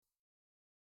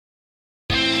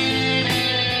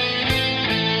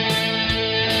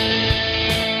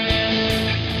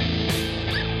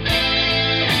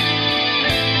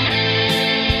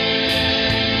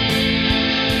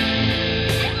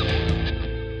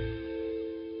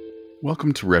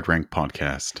Welcome to Red Rank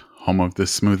Podcast, home of the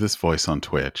smoothest voice on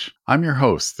Twitch. I'm your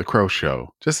host, The Crow Show.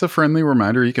 Just a friendly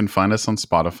reminder, you can find us on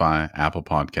Spotify, Apple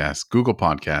Podcasts, Google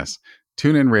Podcasts,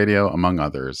 TuneIn Radio, among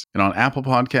others. And on Apple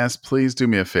Podcasts, please do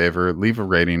me a favor, leave a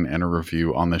rating and a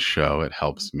review on the show. It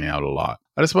helps me out a lot.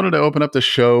 I just wanted to open up the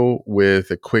show with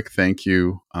a quick thank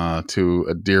you to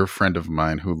a dear friend of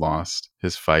mine who lost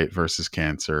his fight versus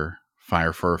cancer,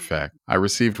 Fire for Effect. I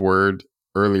received word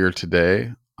earlier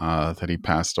today that he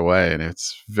passed away, and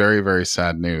it's very, very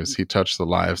sad news. He touched the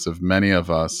lives of many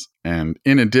of us, and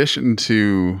in addition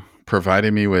to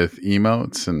providing me with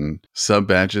emotes and sub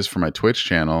badges for my Twitch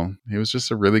channel, he was just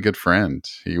a really good friend.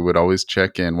 He would always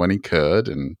check in when he could,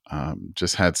 and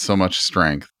just had so much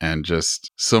strength and just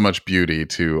so much beauty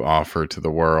to offer to the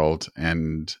world.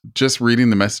 And just reading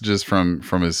the messages from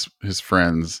his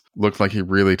friends looked like he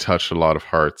really touched a lot of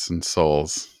hearts and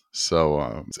souls.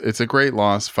 So it's a great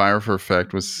loss. Fire for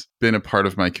Effect was been a part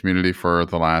of my community for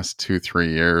the last 2-3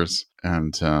 years.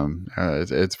 And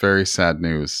it's very sad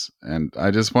news. And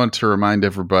I just want to remind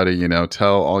everybody,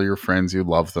 tell all your friends you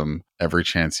love them every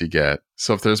chance you get.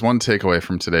 So if there's one takeaway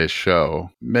from today's show,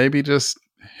 maybe just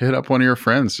hit up one of your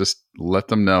friends. Just let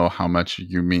them know how much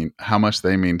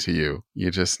they mean to you. You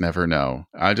just never know.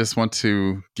 I just want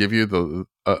to give you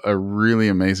a really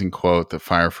amazing quote that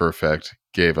Fire for Effect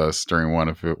gave us during one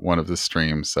of the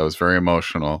streams. I was very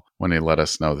emotional when he let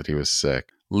us know that he was sick.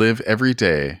 Live every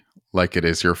day like it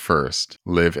is your first.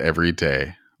 Live every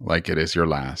day like it is your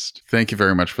last. Thank you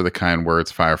very much for the kind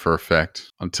words, Fire for Effect.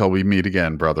 Until we meet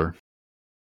again, brother.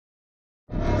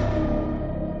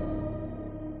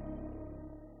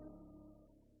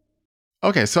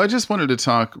 Okay, so I just wanted to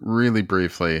talk really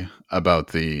briefly about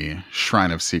the Shrine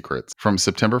of Secrets from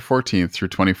September 14th through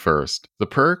 21st. The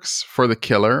perks for the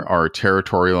killer are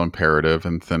Territorial Imperative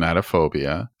and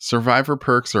Thanatophobia. Survivor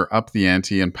perks are Up the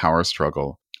Ante and Power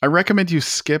Struggle. I recommend you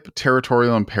skip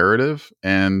Territorial Imperative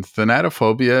and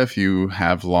Thanatophobia if you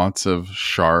have lots of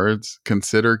shards.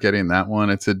 Consider getting that one.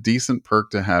 It's a decent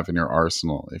perk to have in your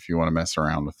arsenal if you want to mess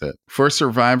around with it. For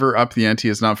Survivor, Up the Ante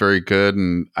is not very good,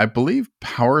 and I believe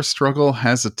Power Struggle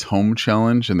has a tome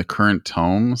challenge in the current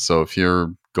tome, so if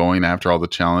you're going after all the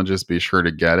challenges, be sure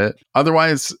to get it.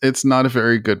 Otherwise, it's not a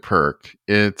very good perk.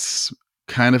 It's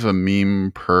kind of a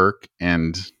meme perk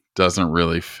and doesn't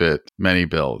really fit many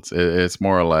builds. It's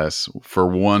more or less for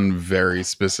one very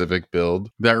specific build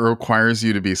that requires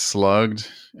you to be slugged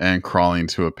and crawling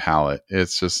to a pallet.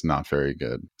 It's just not very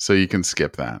good. So you can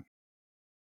skip that.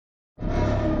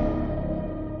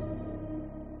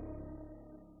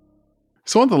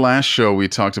 So on the last show, we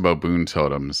talked about boon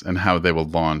totems and how they will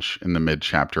launch in the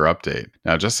mid-chapter update.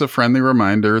 Now, just a friendly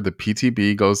reminder, the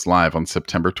PTB goes live on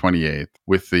September 28th,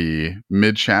 with the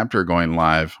mid-chapter going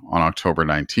live on October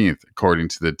 19th, according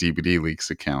to the DBD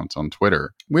Leaks account on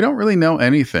Twitter. We don't really know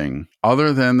anything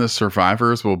other than the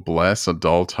survivors will bless a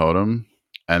dull totem,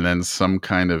 and then some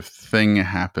kind of thing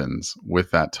happens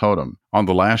with that totem. On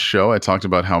the last show, I talked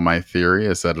about how my theory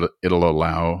is that it'll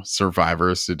allow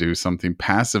survivors to do something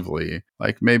passively,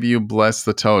 like maybe you bless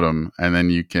the totem and then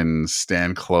you can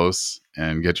stand close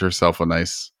and get yourself a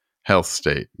nice health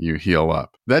state. You heal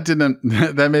up.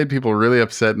 That made people really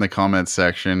upset in the comments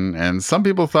section, and some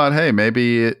people thought, hey,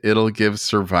 maybe it'll give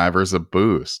survivors a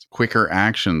boost. Quicker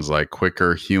actions like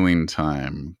quicker healing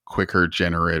time, quicker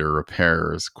generator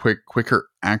repairs, quicker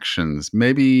actions.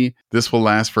 Maybe this will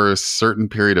last for a certain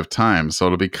period of time, so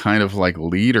it'll be kind of like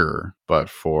Leader, but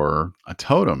for a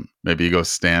totem. Maybe you go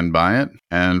stand by it,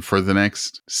 and for the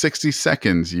next 60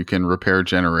 seconds, you can repair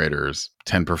generators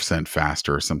 10%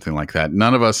 faster or something like that.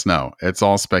 None of us know. It's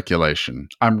all speculation.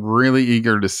 I'm really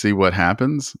eager to see what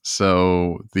happens.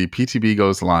 So the PTB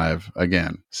goes live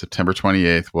again, September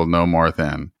 28th. We'll know more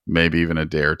then. Maybe even a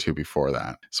day or two before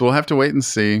that. So we'll have to wait and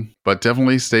see, but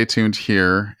definitely stay tuned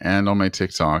here and on my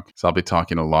TikTok. So I'll be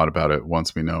talking a lot about it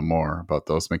once we know more about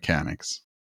those mechanics.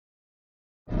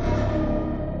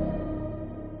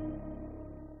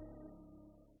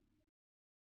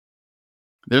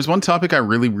 There's one topic I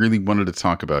really, really wanted to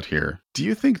talk about here. Do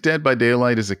you think Dead by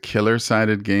Daylight is a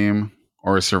killer-sided game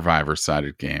or a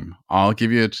survivor-sided game? I'll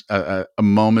give you a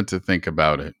moment to think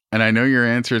about it. And I know your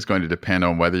answer is going to depend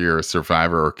on whether you're a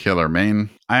survivor or killer main.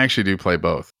 I actually do play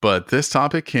both. But this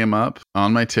topic came up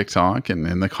on my TikTok and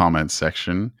in the comments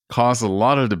section, caused a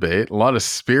lot of debate, a lot of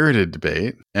spirited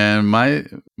debate. And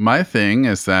my thing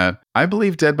is that I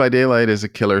believe Dead by Daylight is a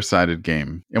killer-sided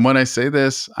game. And when I say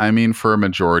this, I mean for a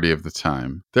majority of the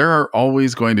time. There are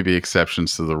always going to be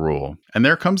exceptions to the rule. And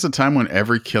there comes a time when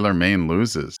every killer main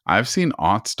loses. I've seen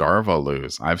Otts Darva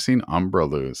lose. I've seen Umbra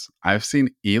lose. I've seen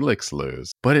Elix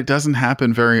lose. but it doesn't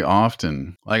happen very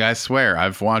often. Like, I swear,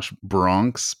 I've watched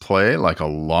Bronx play like a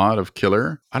lot of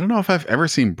killer. I don't know if I've ever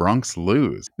seen Bronx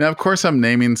lose. Now, of course, I'm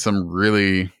naming some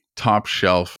really top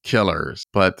shelf killers,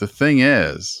 but the thing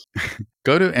is,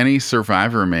 go to any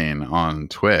Survivor main on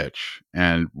Twitch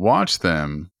and watch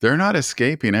them. They're not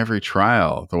escaping every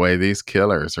trial the way these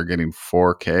killers are getting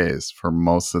 4Ks for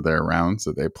most of their rounds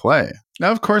that they play.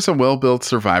 Now, of course, a well-built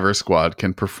Survivor squad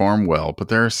can perform well, but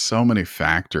there are so many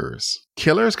factors.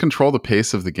 Killers control the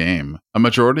pace of the game. A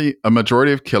majority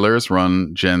of killers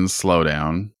run Gen's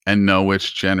slowdown and know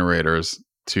which generators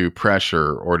to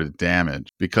pressure or to damage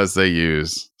because they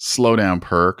use slowdown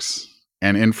perks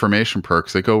and information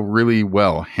perks that go really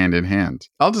well hand in hand.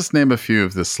 I'll just name a few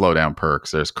of the slowdown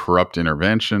perks. There's Corrupt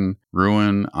Intervention,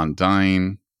 Ruin,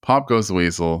 Undying, Pop Goes the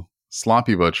Weasel,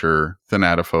 Sloppy Butcher,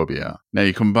 Thanatophobia. Now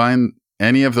you combine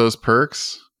any of those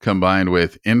perks combined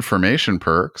with information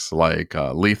perks like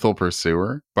Lethal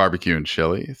Pursuer, Barbecue and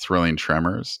Chili, Thrilling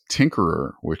Tremors,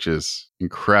 Tinkerer, which is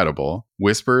incredible,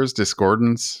 Whispers,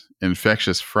 Discordance,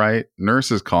 Infectious Fright,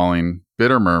 Nurse's Calling,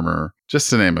 Bitter Murmur, just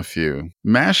to name a few.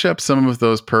 Mash up some of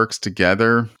those perks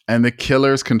together, and the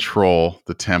killers control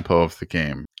the tempo of the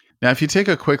game. Now, if you take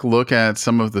a quick look at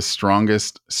some of the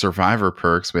strongest Survivor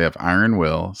perks, we have Iron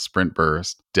Will, Sprint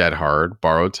Burst, Dead Hard,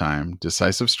 Borrowed Time,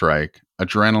 Decisive Strike,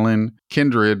 Adrenaline,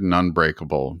 Kindred, and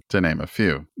Unbreakable, to name a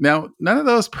few. Now, none of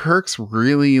those perks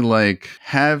really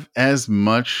have as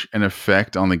much an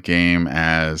effect on the game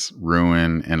as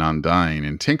Ruin and Undying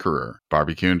and Tinkerer.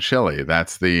 Barbecue and Chili,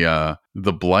 that's the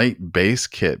Blight base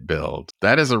kit build.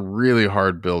 That is a really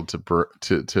hard build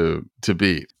to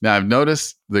beat. Now, I've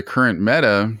noticed the current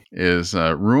meta is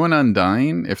Ruin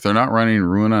Undying. If they're not running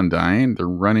Ruin Undying, they're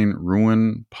running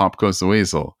Ruin Pop Goes the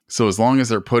Weasel. So as long as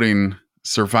they're putting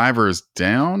survivors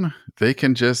down, they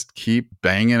can just keep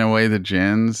banging away the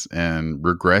gens and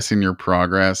regressing your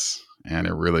progress, and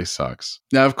it really sucks.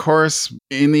 Now, of course,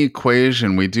 in the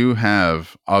equation, we do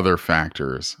have other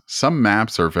factors. Some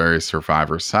maps are very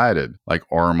survivor-sided, like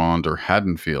Ormond or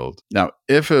Haddonfield. Now,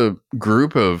 if a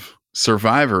group of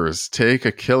survivors take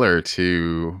a killer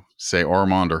to, say,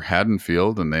 Ormond or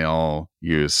Haddonfield, and they all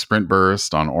use Sprint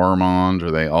Burst on Ormond,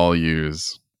 or they all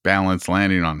use Balance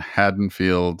Landing on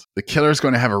Haddonfield, the killer's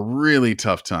going to have a really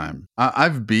tough time.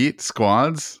 I've beat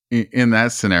squads in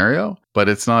that scenario, but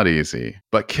it's not easy.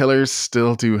 But killers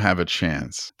still do have a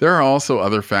chance. There are also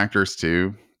other factors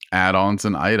too. Add-ons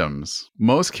and items.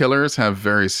 Most killers have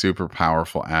very super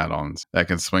powerful add-ons that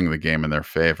can swing the game in their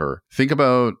favor. Think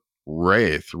about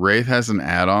Wraith. Wraith has an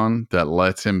add-on that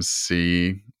lets him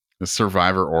see the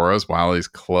survivor auras while he's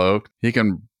cloaked. He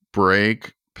can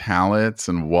break pallets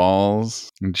and walls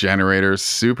and generators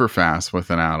super fast with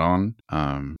an add-on.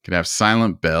 Could have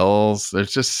silent bells.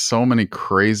 There's just so many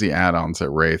crazy add-ons that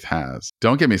Wraith has.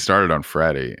 Don't get me started on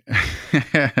Freddy.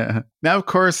 Now, of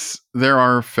course, there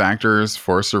are factors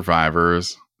for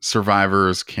survivors.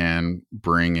 Survivors can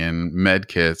bring in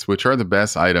medkits, which are the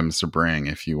best items to bring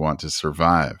if you want to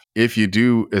survive. If you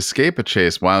do escape a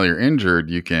chase while you're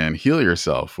injured, you can heal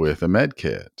yourself with a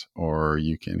medkit, or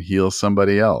you can heal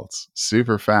somebody else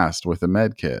super fast with a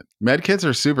medkit. Medkits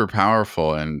are super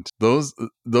powerful, and those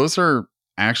are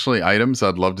actually items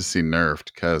I'd love to see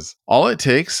nerfed, because all it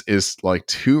takes is like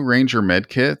 2 Ranger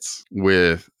medkits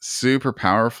with super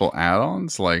powerful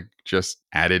add-ons, like just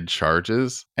added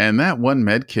charges, and that one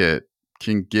medkit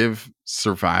can give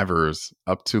survivors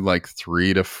up to like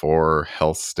 3 to 4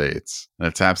 health states.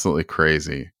 That's absolutely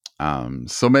crazy.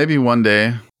 So maybe one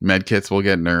day medkits will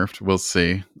get nerfed. We'll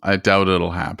see. I doubt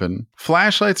it'll happen.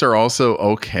 Flashlights are also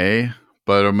okay,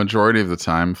 but a majority of the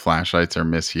time, flashlights are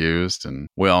misused, and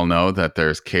we all know that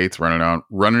there's Kates running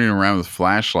around with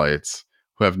flashlights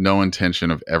who have no intention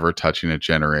of ever touching a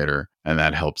generator, and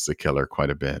that helps the killer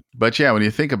quite a bit. But yeah, when you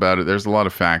think about it, there's a lot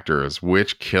of factors.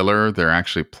 Which killer they're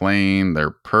actually playing, their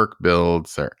perk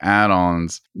builds, their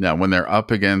add-ons. Now, when they're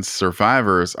up against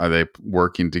survivors, are they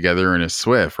working together in a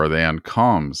SWIF? Are they on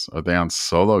comms? Are they on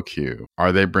solo queue?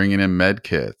 Are they bringing in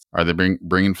medkits? Are they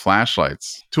bringing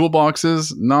flashlights?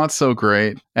 Toolboxes, not so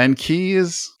great. And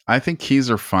keys, I think keys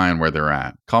are fine where they're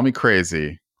at. Call me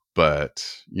crazy, but,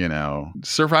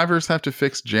 survivors have to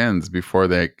fix gens before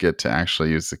they get to actually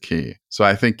use the key. So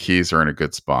I think keys are in a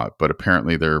good spot, but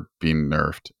apparently they're being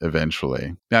nerfed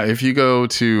eventually. Now, if you go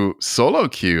to solo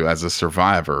queue as a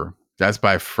survivor, That's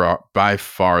by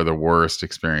far the worst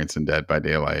experience in Dead by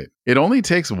Daylight. It only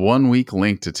takes one weak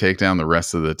link to take down the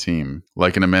rest of the team,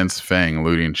 like an immense fang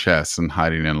looting chests and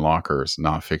hiding in lockers,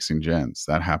 not fixing gens.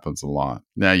 That happens a lot.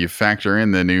 Now you factor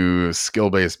in the new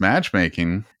skill-based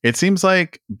matchmaking. It seems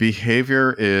like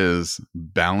behavior is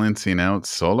balancing out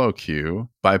solo queue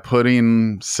by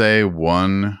putting, say,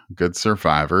 one good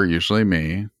survivor, usually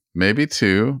me, maybe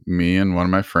two, me and one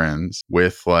of my friends,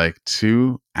 with like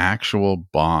two actual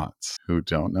bots who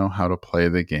don't know how to play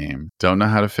the game, don't know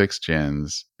how to fix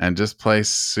gens, and just play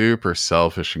super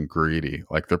selfish and greedy,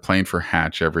 like they're playing for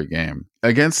Hatch every game.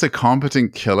 Against a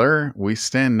competent killer, we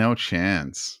stand no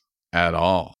chance at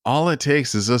all. All it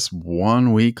takes is just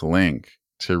one weak link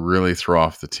to really throw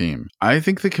off the team. I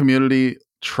think the community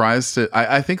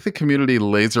I think the community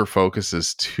laser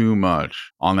focuses too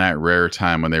much on that rare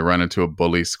time when they run into a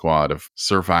bully squad of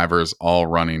survivors all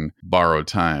running borrowed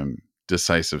time,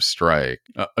 decisive strike,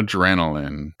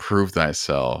 adrenaline, prove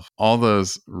thyself, all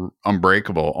those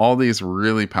unbreakable, all these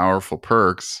really powerful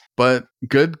perks. But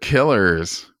good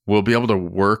killers will be able to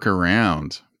work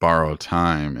around borrowed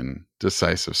time and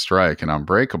decisive strike and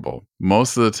unbreakable.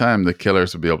 Most of the time, the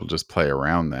killers will be able to just play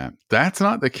around that. That's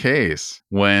not the case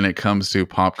when it comes to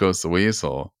Pop Goes the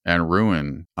Weasel and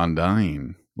Ruin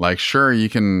Undying. Like, sure, you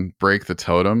can break the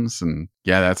totems, and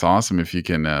yeah, that's awesome if you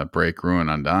can break Ruin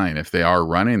Undying, if they are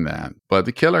running that. But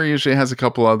the killer usually has a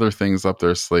couple other things up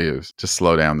their sleeves to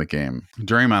slow down the game.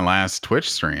 During my last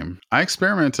Twitch stream, I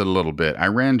experimented a little bit. I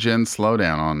ran Gen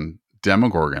Slowdown on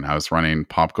Demogorgon. I was running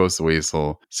Pop Goes the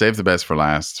Weasel, Save the Best for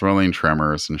Last, Thrilling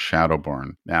Tremors, and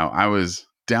Shadowborn. Now, I was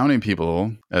downing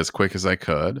people as quick as I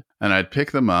could, and I'd pick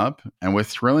them up, and with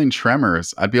Thrilling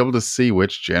Tremors, I'd be able to see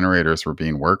which generators were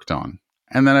being worked on.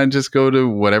 And then I'd just go to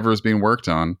whatever is being worked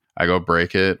on. I go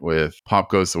break it with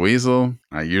Pop Goes the Weasel.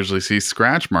 I usually see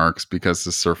scratch marks because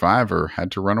the survivor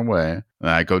had to run away. And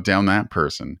I go down that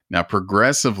person. Now,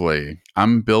 progressively,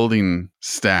 I'm building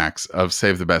stacks of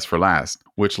Save the Best for Last,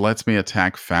 which lets me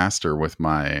attack faster with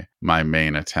my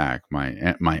main attack. My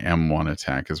M1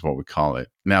 attack is what we call it.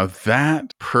 Now,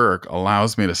 that perk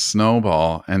allows me to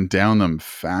snowball and down them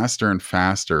faster and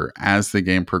faster as the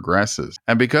game progresses.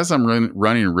 And because I'm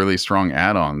running really strong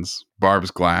add-ons,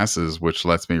 Barb's Glasses, which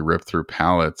lets me rip through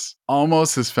pallets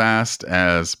almost as fast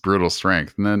as Brutal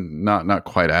Strength, and then not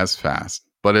quite as fast.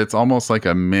 But it's almost like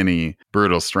a mini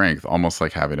Brutal Strength, almost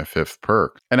like having a fifth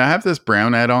perk. And I have this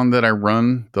brown add-on that I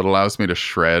run that allows me to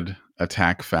shred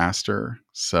attack faster.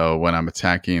 So when I'm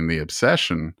attacking the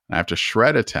Obsession, I have to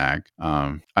shred attack.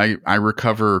 I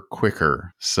recover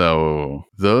quicker. So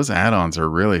those add-ons are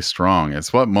really strong.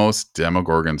 It's what most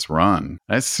Demogorgons run.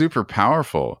 That's super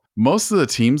powerful. Most of the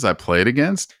teams I played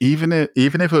against, even if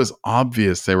it was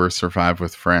obvious they were Survive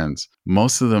with Friends,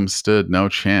 most of them stood no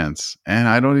chance. And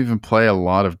I don't even play a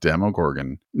lot of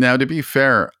Demogorgon. Now, to be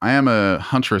fair, I am a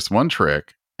Huntress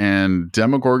one-trick. And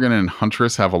Demogorgon and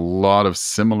Huntress have a lot of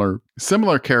similar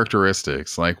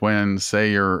characteristics. Like when,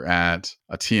 say, you're at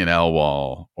a TNL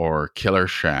wall or Killer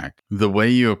Shack, the way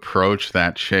you approach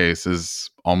that chase is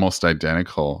almost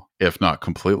identical, if not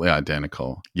completely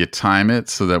identical. You time it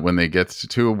so that when they get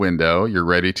to a window, you're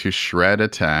ready to shred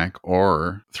attack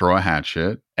or throw a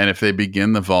hatchet. And if they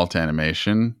begin the vault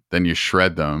animation, then you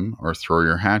shred them or throw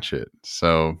your hatchet.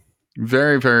 So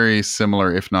very, very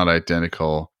similar, if not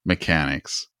identical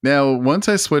mechanics. Now, once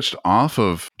I switched off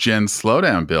of Gen's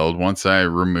slowdown build, once I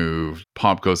removed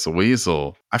Pop Goes the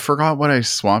Weasel, I forgot what I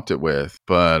swapped it with,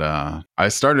 but I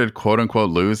started quote-unquote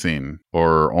losing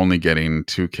or only getting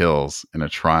 2 kills in a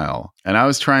trial. And I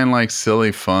was trying like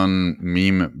silly, fun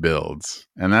meme builds.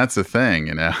 And that's the thing,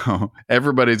 you know?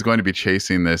 Everybody's going to be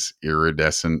chasing this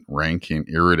iridescent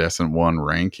 1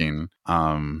 ranking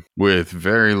with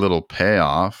very little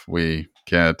payoff. We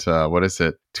get,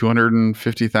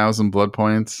 250,000 blood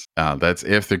points. That's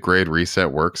if the grade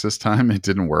reset works this time. It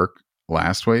didn't work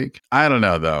last week. I don't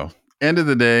know, though. End of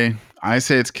the day, I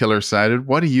say it's killer-sided.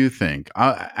 What do you think?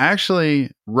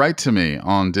 Actually, write to me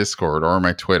on Discord or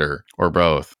my Twitter or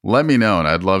both. Let me know, and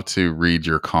I'd love to read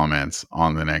your comments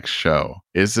on the next show.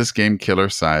 Is this game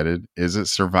killer-sided? Is it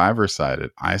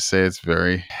survivor-sided? I say it's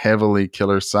very heavily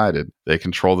killer-sided. They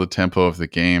control the tempo of the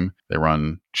game. They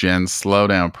run Gen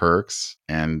slowdown perks,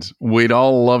 and we'd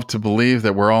all love to believe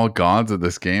that we're all gods at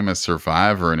this game as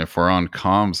Survivor, and if we're on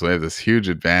comms, we have this huge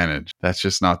advantage. That's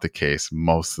just not the case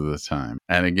most of the time.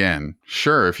 And again,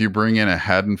 sure, if you bring in a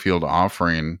Haddonfield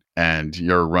offering and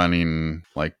you're running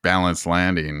like Balanced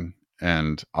Landing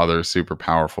and other super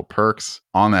powerful perks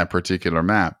on that particular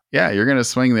map, yeah, you're going to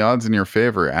swing the odds in your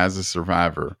favor as a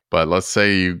survivor. But let's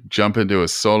say you jump into a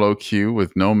solo queue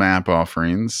with no map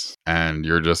offerings and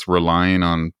you're just relying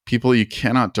on people you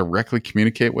cannot directly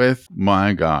communicate with.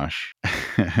 My gosh,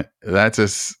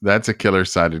 that's a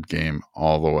killer-sided game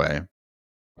all the way.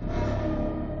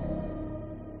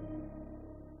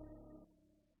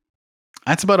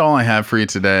 That's about all I have for you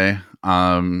today.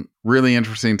 Really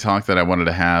interesting talk that I wanted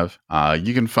to have.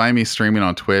 You can find me streaming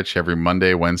on Twitch every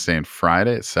Monday, Wednesday, and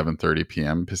Friday at 7:30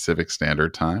 p.m. Pacific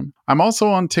Standard Time. I'm also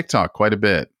on TikTok quite a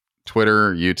bit.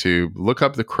 Twitter, YouTube, look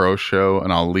up The Crow Show,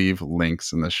 and I'll leave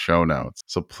links in the show notes.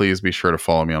 So please be sure to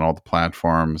follow me on all the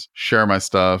platforms, share my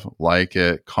stuff, like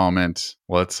it, comment.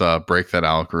 Let's break that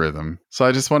algorithm. So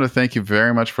I just want to thank you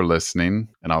very much for listening,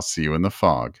 and I'll see you in the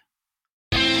fog.